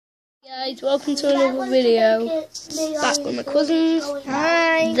Guys, welcome to another video. Back with my cousins.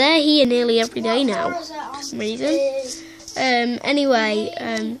 Hi. They're here nearly every day now, for some reason.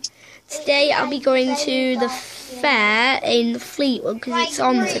 Anyway, today I'll be going to the fair in Fleetwood because it's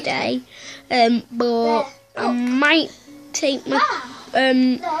on today. But I might take my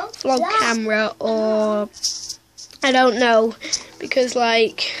vlog camera, or I don't know, because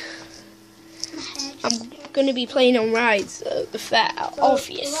like I'm going to be playing on rides at the fair,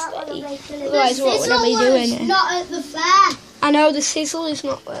 obviously. Otherwise, what would I be doing? Not at the fair. I know the Sizzle is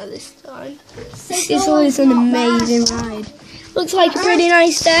not there this time. The Sizzle is an amazing ride. Looks like a pretty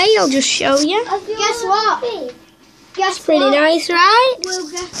nice day. I'll just show you. Guess what? It's pretty nice, right?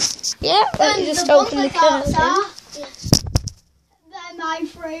 We'll get Yeah, let me just open the curtain. They're my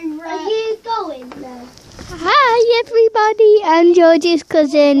favourite. Are you going there? Hi everybody, I'm George's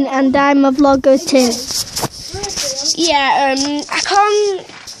cousin and I'm a vlogger too. Yeah, I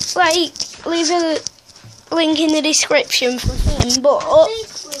can't like leave a link in the description for him, but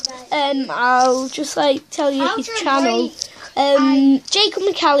I'll just like tell you his channel. Jacob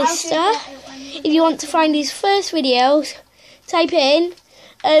McAllister. If you want to find his first videos, type in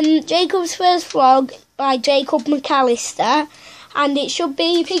Jacob's first vlog by Jacob McAllister, and it should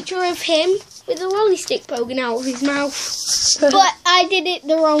be a picture of him with a lolly stick poking out of his mouth. But I did it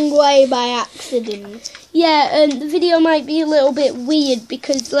the wrong way by accident. Yeah, the video might be a little bit weird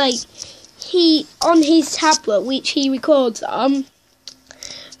because like he, on his tablet which he records on,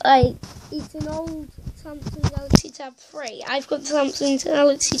 like it's an old Samsung Galaxy Tab 3. I've got Samsung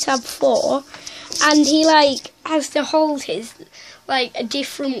Galaxy Tab 4, and he like has to hold his like a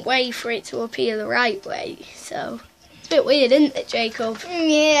different way for it to appear the right way. So it's a bit weird, isn't it, Jacob?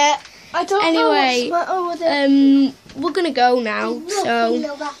 Yeah. I don't Anyway, know what's the matter with it. we're gonna go now, so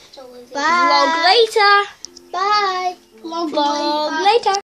Bye. vlog later. Bye. Vlog later.